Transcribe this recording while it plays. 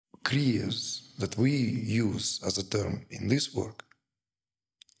Kriyas that we use as a term in this work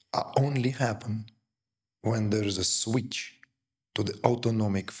only happen when there is a switch to the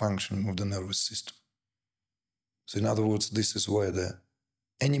autonomic function of the nervous system. So in other words, this is where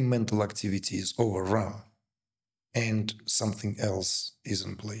any mental activity is overrun and something else is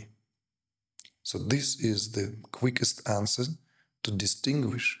in play. So this is the quickest answer to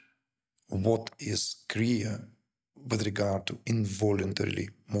distinguish what is Kriya with regard to involuntary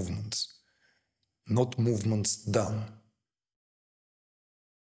movements, not movements done.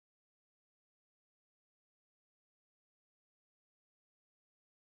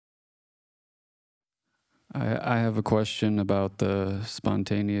 I have a question about the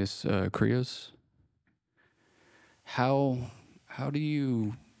spontaneous kriyas. How do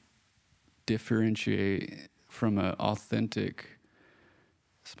you differentiate from an authentic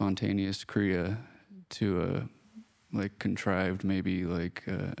spontaneous kriya to a like contrived, maybe like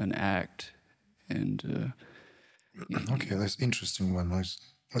an act? And okay, that's an interesting one.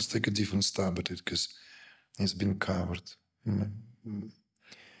 Let's take a different stab at it because it's been covered.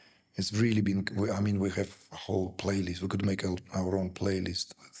 It's really been, I mean, we have a whole playlist. We could make our own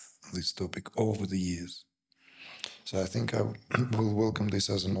playlist with this topic over the years. So I think I will welcome this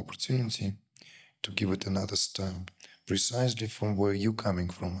as an opportunity to give it another stab, precisely from where you're coming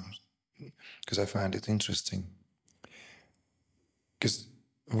from, because I find it interesting. Because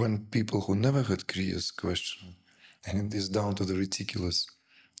when people who never heard Kriya's question, and it is down to the ridiculous,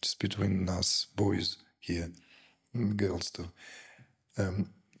 just between us boys here, girls too,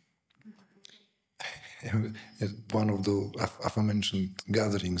 at one of the aforementioned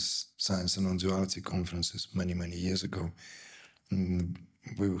gatherings, science and non-duality conferences many, many years ago,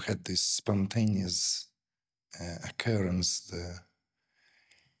 we had this spontaneous occurrence there.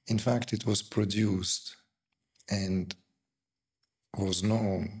 In fact, it was produced and was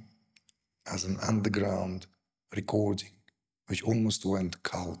known as an underground recording, which almost went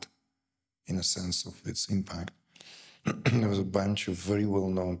cult in a sense of its impact. There was a bunch of very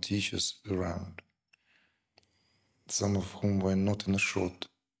well-known teachers around, some of whom were not in a shot.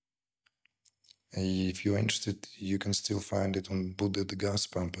 If you're interested, you can still find it on Buddha the Gas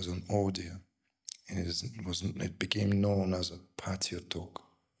Pump as an audio. And it became known as a patio talk.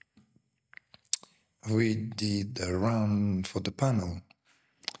 We did a run for the panel,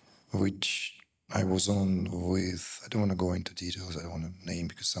 which I was on with, I don't want to go into details, I don't want to name,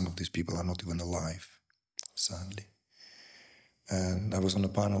 because some of these people are not even alive, sadly. And I was on a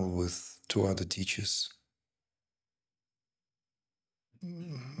panel with two other teachers,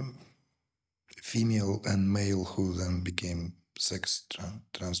 female and male, who then became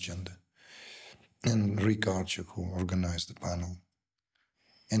transgender, and Rick Archer, who organized the panel.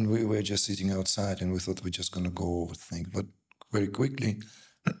 And we were just sitting outside, and we thought we're just going to go over things. But very quickly,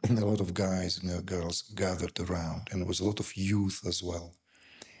 a lot of guys and girls gathered around, and there was a lot of youth as well.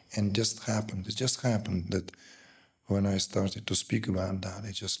 And it just happened that when I started to speak about that,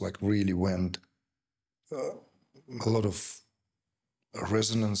 it just like really went a lot of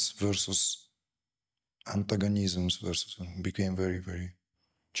resonance versus antagonisms versus became very, very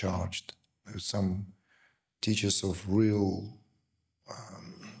charged. There's some teachers of real,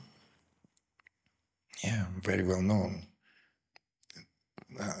 very well known,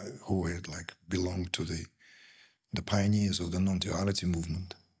 who had like belonged to the pioneers of the non-duality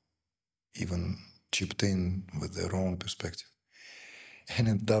movement, even chipped in with their own perspective. And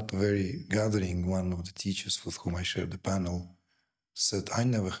at that very gathering, one of the teachers with whom I shared the panel said, I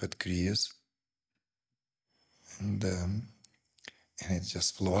never had Kriyas. And it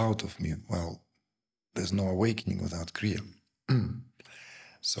just flew out of me. Well, there's no awakening without Kriya.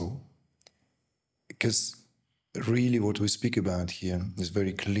 So, because really what we speak about here is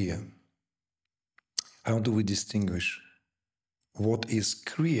very clear. How do we distinguish what is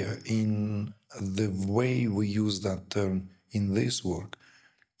Kriya in the way we use that term in this work?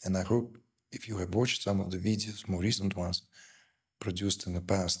 And I hope if you have watched some of the videos, more recent ones, produced in the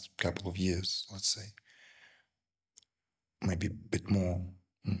past couple of years, let's say, maybe a bit more,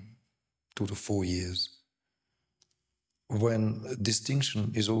 2 to 4 years, when a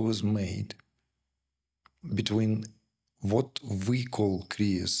distinction is always made between what we call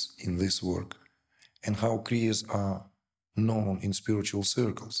Kriyas in this work and how Kriyas are known in spiritual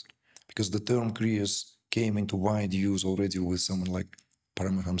circles. Because the term Kriyas came into wide use already with someone like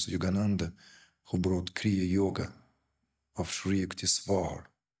Paramahamsa Yogananda, who brought Kriya Yoga of Sri Yukteswar,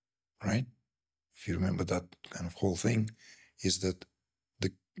 right? If you remember that kind of whole thing, is that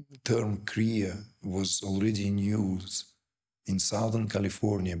the term Kriya was already in use in Southern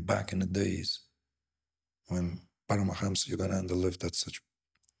California back in the days when Paramahamsa Yogananda lived at such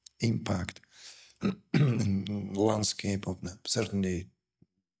impact in the landscape of certainly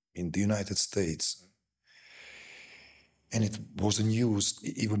in the United States. And it wasn't used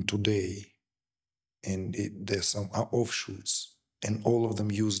even today. And there's some offshoots, and all of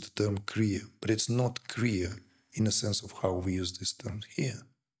them use the term Kriya, but it's not Kriya in the sense of how we use this term here.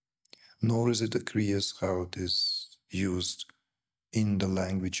 Nor is it a Kriya how it is used in the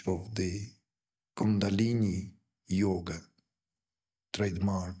language of the Kundalini yoga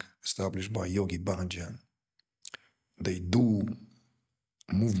trademark established by Yogi Bhajan. They do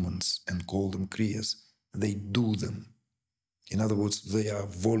movements and call them Kriyas. They do them. In other words, they are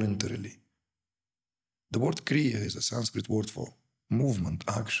voluntarily. The word Kriya is a Sanskrit word for movement,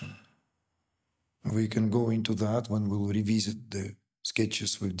 action. We can go into that when we'll revisit the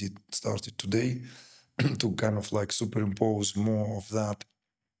sketches we started today to kind of like superimpose more of that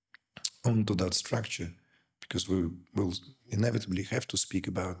onto that structure, because we will inevitably have to speak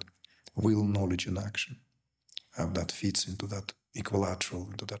about will, knowledge, and action, how that fits into that equilateral,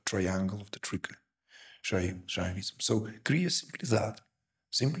 into that triangle of the Trika Shaivism. So Kriya is simply that,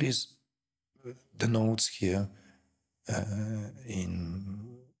 simply is denotes here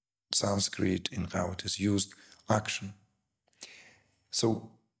in Sanskrit, in how it is used, action.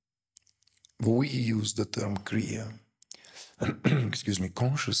 So we use the term Kriya, excuse me,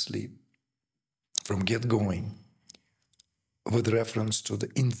 consciously from get-going with reference to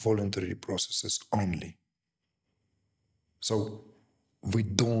the involuntary processes only. So we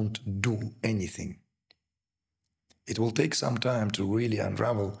don't do anything. It will take some time to really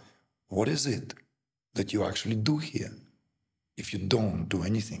unravel what is it that you actually do here if you don't do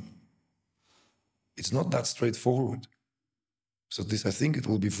anything. It's not that straightforward. So this, I think it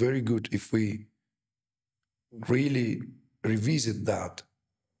will be very good if we really revisit that,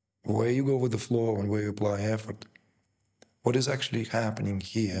 where you go with the flow and where you apply effort. What is actually happening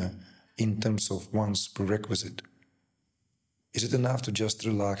here in terms of one's prerequisite? Is it enough to just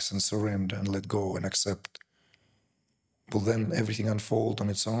relax and surrender and let go and accept? Will then everything unfold on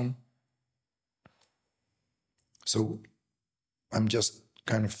its own? So I'm just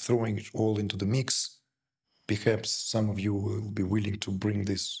kind of throwing it all into the mix. Perhaps some of you will be willing to bring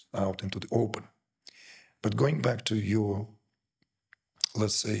this out into the open. But going back to your,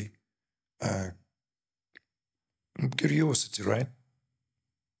 let's say, curiosity, right?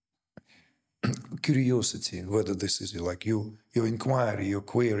 Curiosity, whether this is like your inquiry, your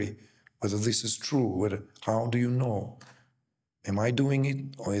query, whether this is true, how do you know? Am I doing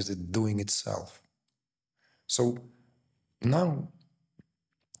it, or is it doing itself? So now,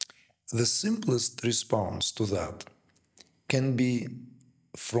 the simplest response to that can be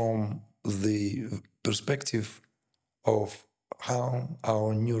from the perspective of how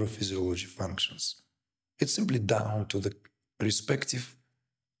our neurophysiology functions. It's simply down to the respective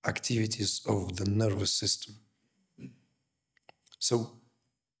activities of the nervous system. So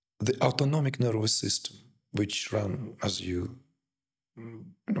the autonomic nervous system, which run, as you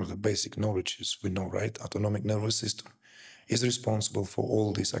know, the basic knowledge is, we know, right? Autonomic nervous system is responsible for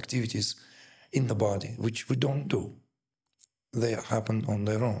all these activities in the body, which we don't do. They happen on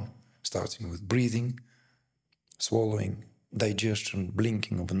their own, starting with breathing, swallowing, digestion,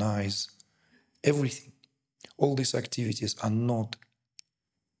 blinking of an eyes, everything. All these activities are not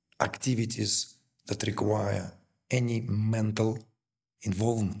activities that require any mental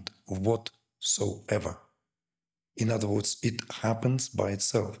involvement whatsoever. In other words, it happens by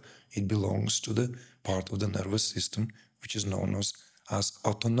itself. It belongs to the part of the nervous system which is known as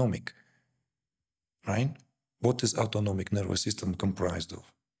autonomic, right? What is autonomic nervous system comprised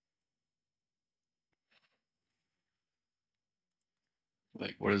of?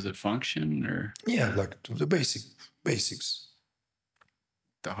 Like, what does it function, or? Yeah, like the basics.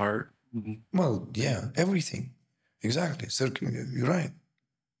 The heart? Well, yeah, everything. Exactly. You're right.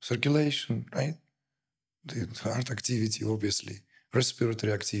 Circulation, right? The heart activity, obviously.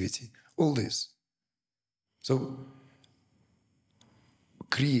 Respiratory activity. All this. So,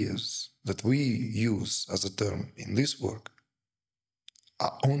 kriyas that we use as a term in this work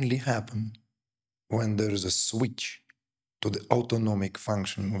only happen when there is a switch to the autonomic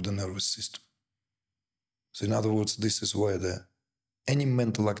function of the nervous system. So in other words, this is where any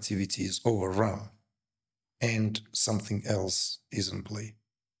mental activity is overrun and something else is in play.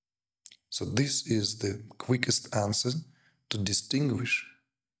 So this is the quickest answer to distinguish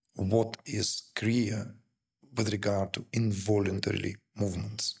what is kriya with regard to involuntary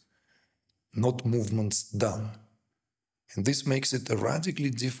movements, not movements done. And this makes it a radically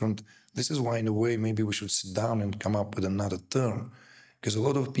different. This is why, in a way, maybe we should sit down and come up with another term. Because a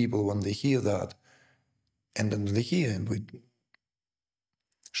lot of people, when they hear that, and then they hear, and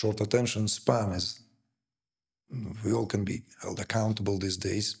short attention span, as we all can be held accountable these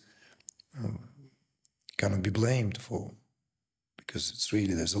days, cannot be blamed for, because it's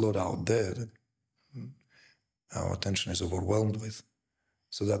really, there's a lot out there that our attention is overwhelmed with.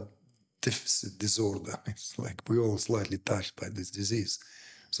 So that deficit disorder, it's like we're all slightly touched by this disease.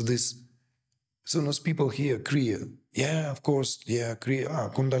 So this, as soon as people hear Kriya, yeah, of course, yeah,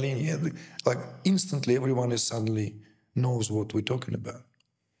 Kriya, Kundalini, yeah, like instantly everyone is suddenly knows what we're talking about.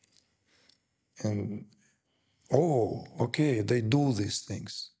 And, oh, okay, they do these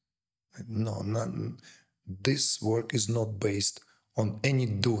things. No, none. This work is not based on any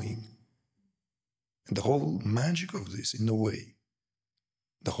doing. And the whole magic of this, in a way,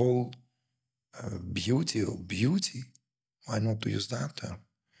 the whole beauty of beauty, why not to use that term,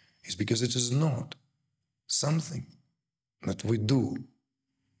 is because it is not something that we do.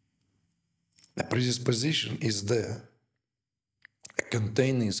 The predisposition is there. A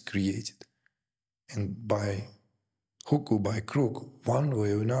container is created. And by hook or by crook, one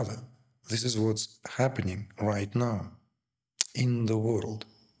way or another, this is what's happening right now in the world.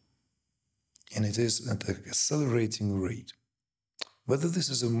 And it is at an accelerating rate. Whether this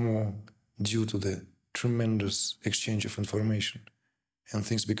is more due to the tremendous exchange of information and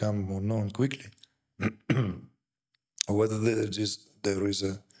things become more known quickly, or whether there is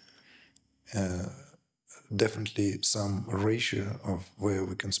a definitely some ratio of where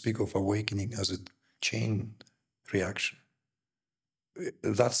we can speak of awakening as a chain reaction.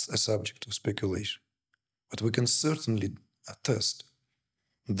 That's a subject of speculation. But we can certainly attest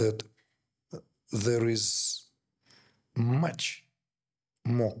that there is much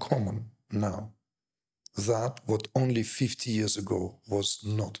more common now that what only 50 years ago was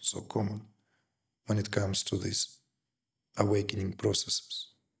not so common when it comes to these awakening processes.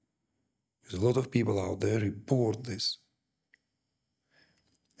 There's a lot of people out there report this.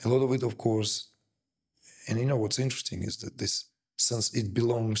 A lot of it, of course, and you know what's interesting is that this, since it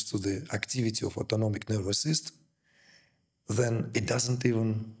belongs to the activity of autonomic nervous system, then it doesn't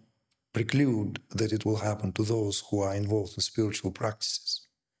even preclude that it will happen to those who are involved in spiritual practices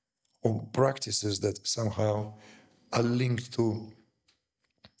or practices that somehow are linked to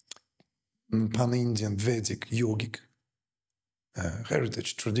pan-Indian Vedic yogic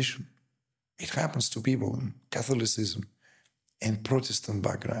heritage tradition. It happens to people in Catholicism, in Protestant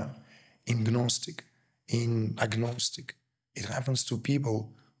background, in Gnostic, in agnostic. It happens to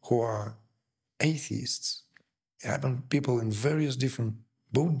people who are atheists. It happens to people in various different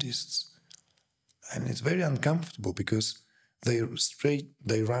Buddhists. And it's very uncomfortable because they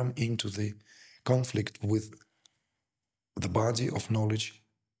run into the conflict with the body of knowledge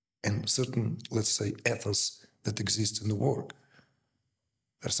and certain, let's say, ethos that exists in the work.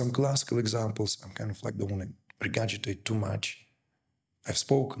 There are some classical examples. I'm kind of like don't want to regurgitate too much. I've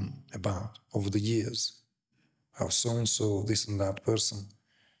spoken about over the years how so-and-so, this and that person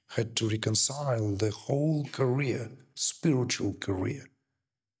had to reconcile their whole career, spiritual career,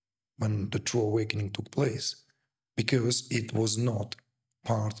 when the true awakening took place, because it was not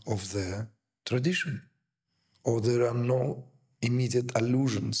part of their tradition, or there are no immediate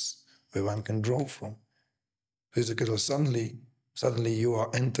allusions where one can draw from. Because suddenly you are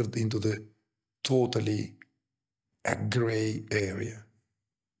entered into the totally a gray area,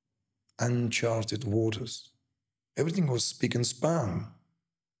 uncharted waters. Everything was spick and span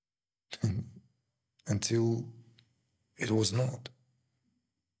until it was not.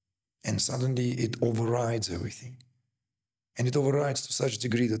 And suddenly it overrides everything. And it overrides to such a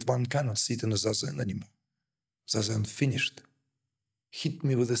degree that one cannot sit in a zazen anymore. Zazen finished. Hit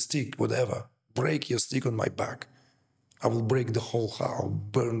me with a stick, whatever. Break your stick on my back. I will break the whole house,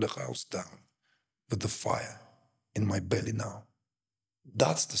 burn the house down with the fire in my belly now.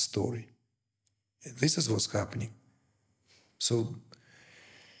 That's the story. This is what's happening. So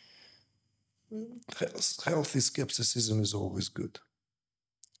healthy skepticism is always good.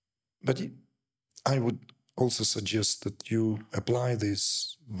 But I would also suggest that you apply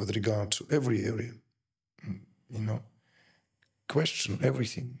this with regard to every area. Question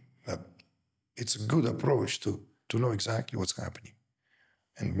everything. It's a good approach to know exactly what's happening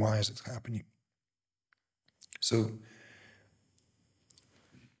and why is it happening. So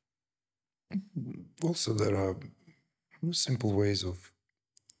also there are simple ways of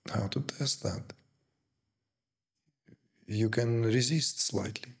how to test that. You can resist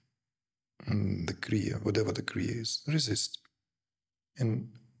slightly the Kriya, whatever the Kriya is, resist. And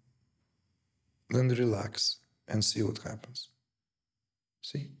then relax and see what happens.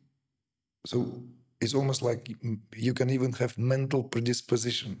 See? So it's almost like you can even have mental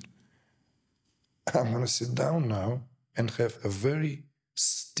predisposition. I'm going to sit down now and have a very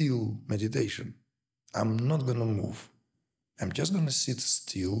still meditation. I'm not going to move. I'm just going to sit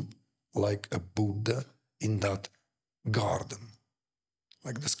still like a Buddha in that garden,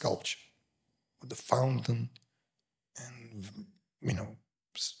 like the sculpture, with the fountain, and,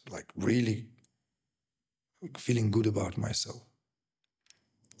 like really feeling good about myself.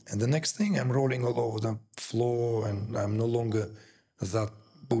 And the next thing, I'm rolling all over the floor, and I'm no longer that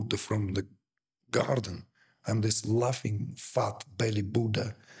Buddha from the garden. I'm this laughing, fat belly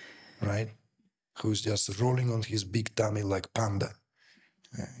Buddha, right? Who's just rolling on his big tummy like panda,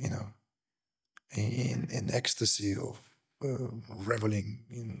 in ecstasy of reveling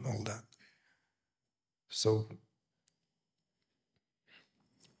in all that. So,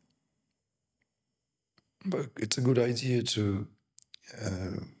 but it's a good idea to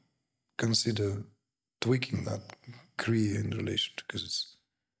consider tweaking that Kriya in relation, because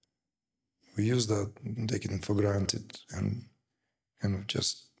we use that, taking it for granted, and kind of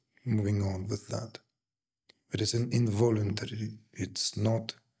just moving on with that. But it's an involuntary. It's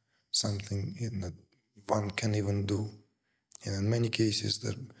not something that one can even do. And in many cases,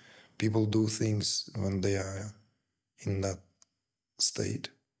 that people do things when they are in that state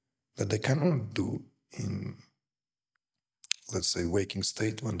that they cannot do in, let's say, waking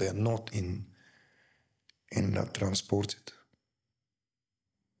state, when they are not in that transported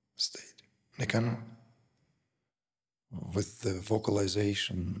state. They cannot. With the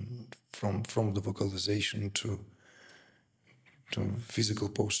vocalization, from the vocalization to physical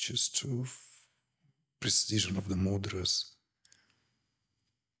postures, to precision of the mudras.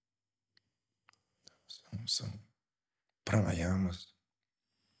 So pranayamas.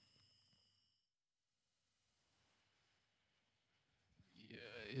 Yeah,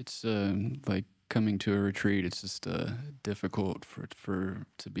 it's like coming to a retreat. It's just difficult for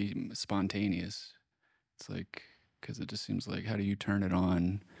to be spontaneous. It's like, because it just seems like, how do you turn it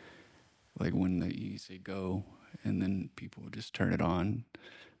on? Like when you say go, and then people just turn it on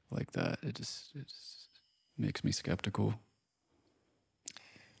like that. It just makes me skeptical.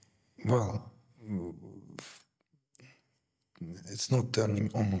 Well, it's not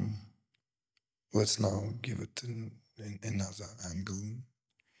turning on. Let's now give it another angle.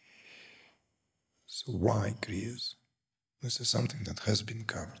 So why Kriyas? This is something that has been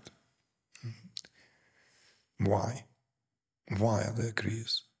covered. Why? Why are there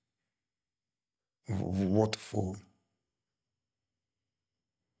Kriyas? What for?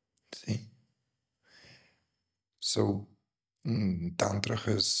 See? So Tantra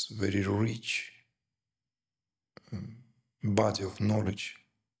has very rich body of knowledge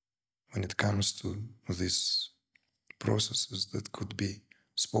when it comes to these processes that could be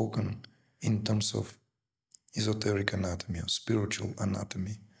spoken in terms of esoteric anatomy or spiritual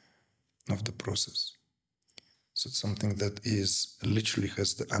anatomy of the process. So it's something that is literally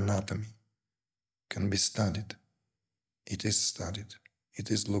has the anatomy, can be studied. It is studied.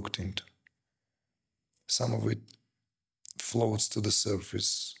 It is looked into. Some of it floats to the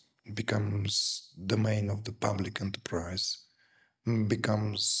surface, becomes domain of the public enterprise,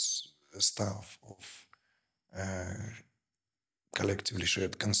 becomes stuff of collectively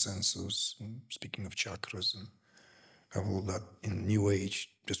shared consensus, speaking of chakras and all that in New Age,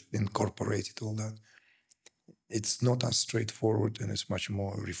 just incorporated all that. It's not as straightforward, and it's much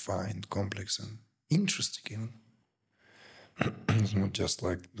more refined, complex, and interesting even. It's not just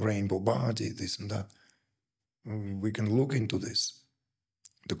like rainbow body, this and that. We can look into this.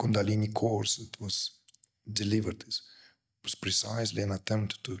 The Kundalini course that was delivered was precisely an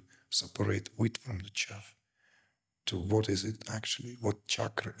attempt to separate wheat from the chaff, to what is it actually, what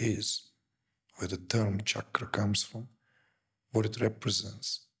chakra is, where the term chakra comes from, what it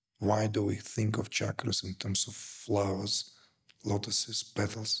represents. Why do we think of chakras in terms of flowers, lotuses,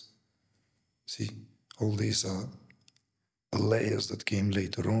 petals? See, all these are layers that came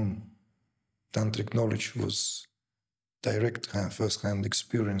later on. Tantric knowledge was direct first-hand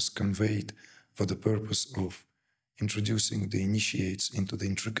experience conveyed for the purpose of introducing the initiates into the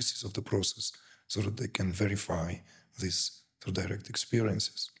intricacies of the process so that they can verify this through direct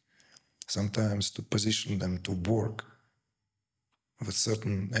experiences. Sometimes to position them to work with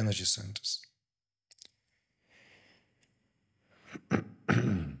certain energy centers.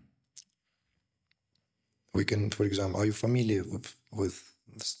 We can, for example, are you familiar with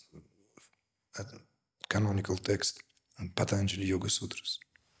this canonical text and Patanjali Yoga Sutras?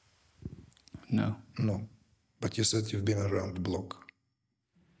 No. No. But you said you've been around the block.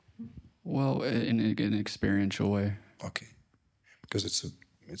 Well, in an experiential way. Okay. Because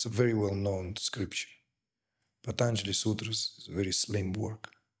it's a very well-known scripture. Patanjali Sutras is a very slim work.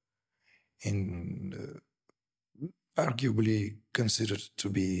 And arguably considered to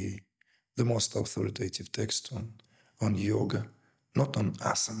be the most authoritative text on yoga, not on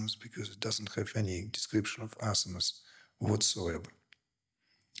asanas, because it doesn't have any description of asanas whatsoever.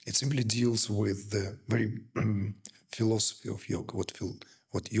 It simply deals with the very philosophy of yoga,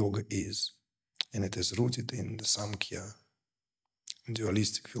 what yoga is. And it is rooted in the Samkhya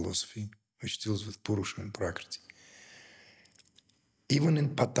dualistic philosophy, which deals with Purusha and Prakriti. Even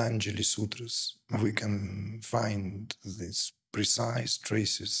in Patanjali Sutras, we can find these precise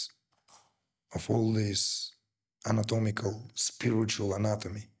traces of all this anatomical, spiritual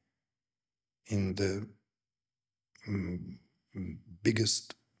anatomy in the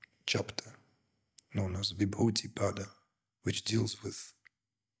biggest chapter known as Vibhuti Pada, which deals with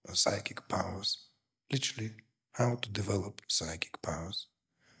psychic powers, literally how to develop psychic powers.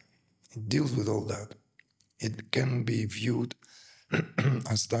 It deals with all that. It can be viewed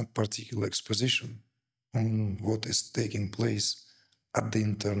as that particular exposition on what is taking place at the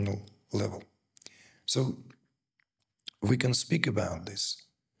internal level. So we can speak about this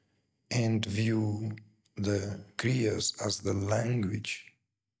and view the Kriyas as the language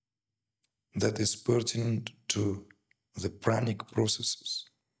that is pertinent to the pranic processes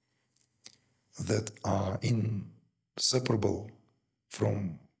that are inseparable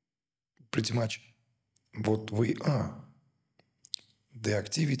from pretty much what we are. The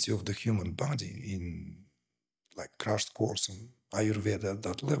activity of the human body in like crash course on Ayurveda at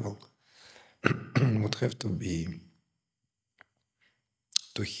that level would have to be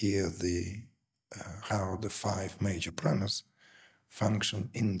to hear the how the 5 major pranas function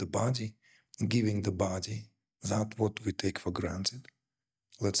in the body, giving the body that what we take for granted,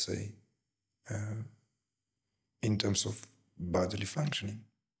 let's say, in terms of bodily functioning,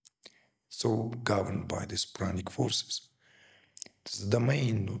 so governed by these pranic forces. It's the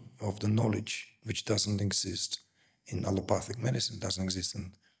domain of the knowledge which doesn't exist in allopathic medicine, doesn't exist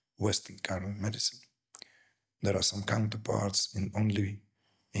in Western current medicine. There are some counterparts in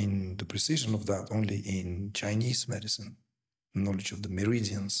the precision of that, only in Chinese medicine, knowledge of the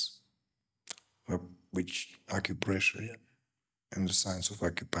meridians, which acupressure and the science of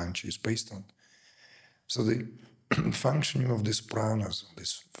acupuncture is based on. So the functioning of these pranas,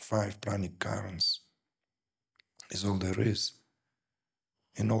 these 5 pranic currents, is all there is.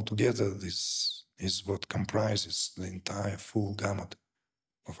 And altogether, this is what comprises the entire full gamut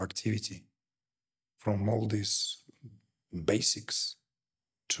of activity, from all these basics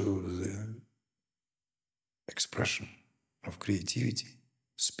to the expression of creativity,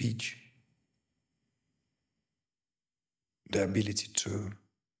 speech, the ability to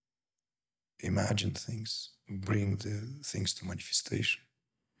imagine things, bring the things to manifestation.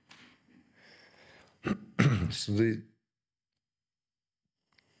 So the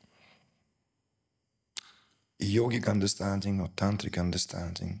yogic understanding or tantric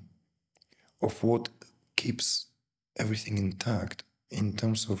understanding of what keeps everything intact in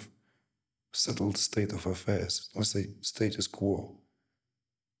terms of settled state of affairs, let's say status quo,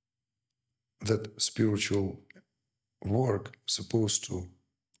 that spiritual work supposed to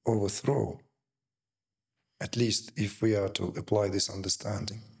overthrow, at least if we are to apply this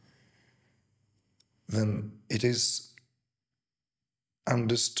understanding, then it is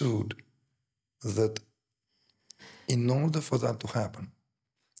understood that in order for that to happen,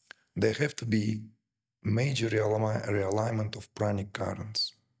 there have to be major realignment of pranic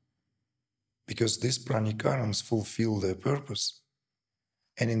currents, because these pranic currents fulfill their purpose,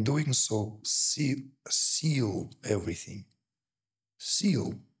 and in doing so, seal everything.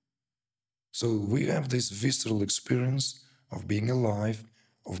 Seal. So we have this visceral experience of being alive,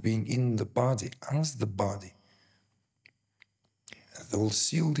 of being in the body, as the body. They're all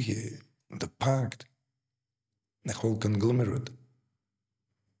sealed here, the pact, the whole conglomerate.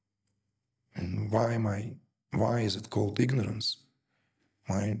 And why is it called ignorance?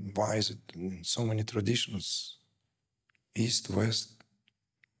 Why is it in so many traditions, East, West?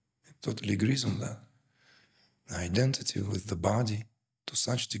 It totally agrees on that. The identity with the body to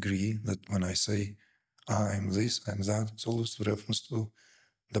such degree that when I say I'm this, I'm that, it's always a reference to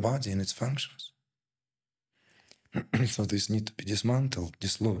the body and its functions. So this needs to be dismantled,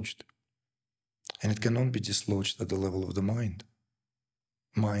 dislodged. And it cannot be dislodged at the level of the mind.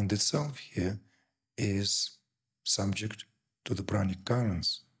 Mind itself here is subject to the pranic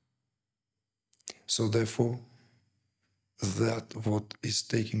currents. So therefore, that what is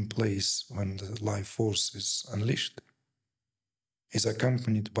taking place when the life force is unleashed is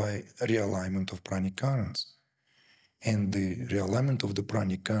accompanied by a realignment of pranic currents. And the realignment of the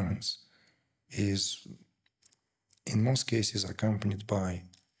pranic currents is, in most cases, accompanied by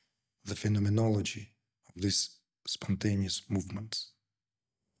the phenomenology of this spontaneous movements.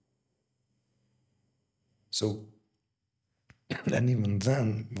 So, and even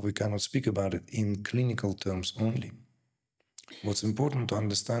then, we cannot speak about it in clinical terms only. What's important to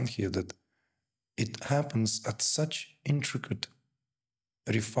understand here that it happens at such intricate,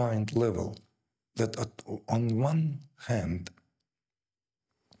 refined level that on one hand,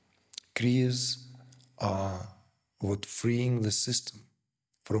 Kriyas are what freeing the system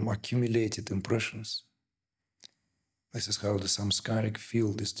from accumulated impressions. This is how the samskaric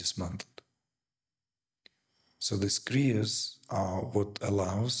field is dismantled. So these Kriyas are what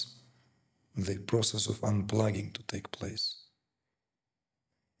allows the process of unplugging to take place.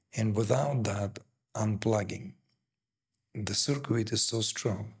 And without that unplugging, the circuit is so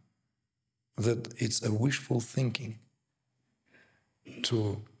strong that it's a wishful thinking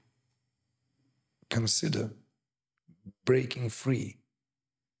to consider breaking free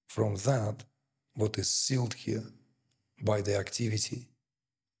from that what is sealed here by the activity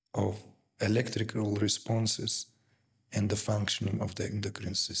of electrical responses and the functioning of the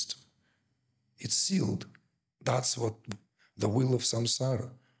endocrine system. It's sealed. That's what the wheel of samsara.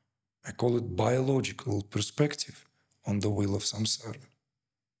 I call it biological perspective on the wheel of samsara.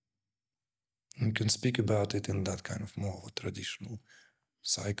 You can speak about it in that kind of more traditional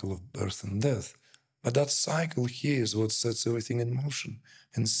cycle of birth and death. But that cycle here is what sets everything in motion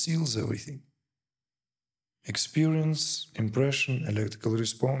and seals everything. Experience, impression, electrical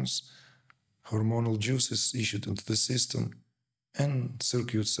response, hormonal juices issued into the system, and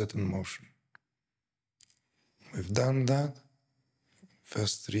circuits set in motion. We've done that.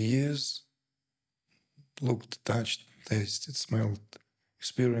 First 3 years, looked, touched, tasted, smelled,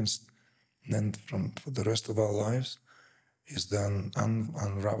 experienced. And then for the rest of our lives is the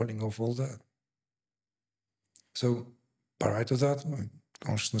unraveling of all that. So prior to that,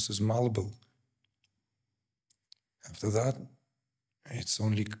 consciousness is malleable. After that, it's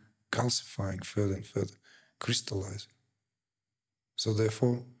only calcifying further and further, crystallizing. So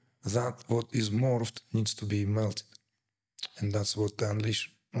therefore, that what is morphed needs to be melted. And that's what the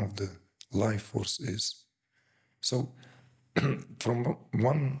unleashing of the life force is. So from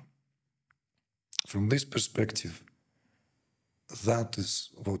this perspective, that is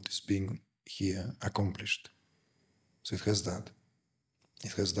what is being here accomplished. So it has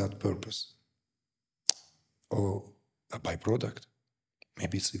that purpose. Or a byproduct.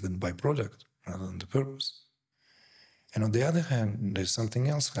 Maybe it's even byproduct rather than the purpose. And on the other hand, there's something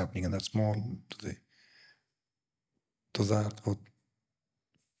else happening, and that's more to that what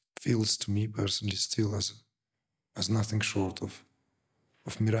feels to me personally still as nothing short of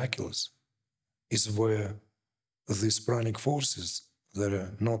miraculous, is where these pranic forces that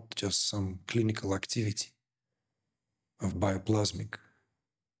are not just some clinical activity of bioplasmic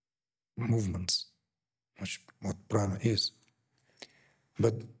movements, what prana is,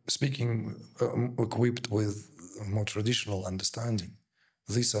 but speaking equipped with a more traditional understanding,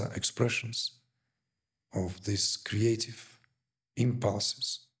 these are expressions of these creative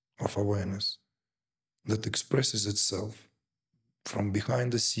impulses of awareness that expresses itself from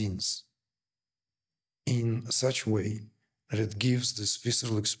behind the scenes in such way that it gives this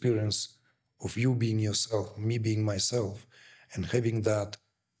visceral experience of you being yourself, me being myself, and having that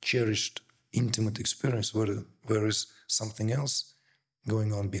cherished, intimate experience where there is something else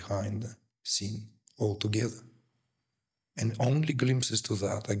going on behind the scene altogether. And only glimpses to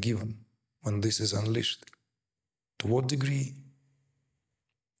that are given when this is unleashed. To what degree?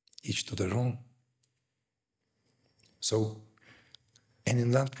 Each to their own. So, and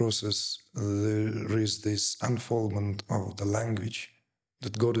in that process, there is this unfoldment of the language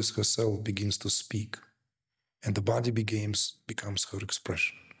that Goddess herself begins to speak, and the body becomes her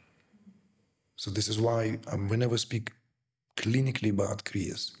expression. So this is why we never speak clinically about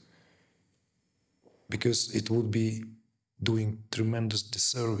Kriyas, because it would be doing tremendous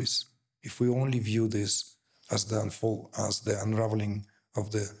disservice if we only view this as the unraveling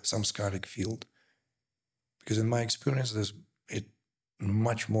of the samskaric field. Because in my experience, there's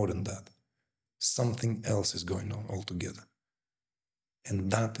much more than that. Something else is going on altogether.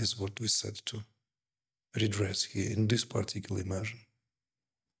 And that is what we set to redress here in this particular immersion,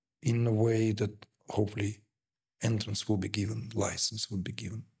 in a way that hopefully entrance will be given, license will be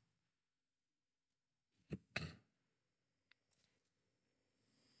given.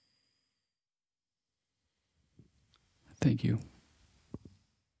 Thank you.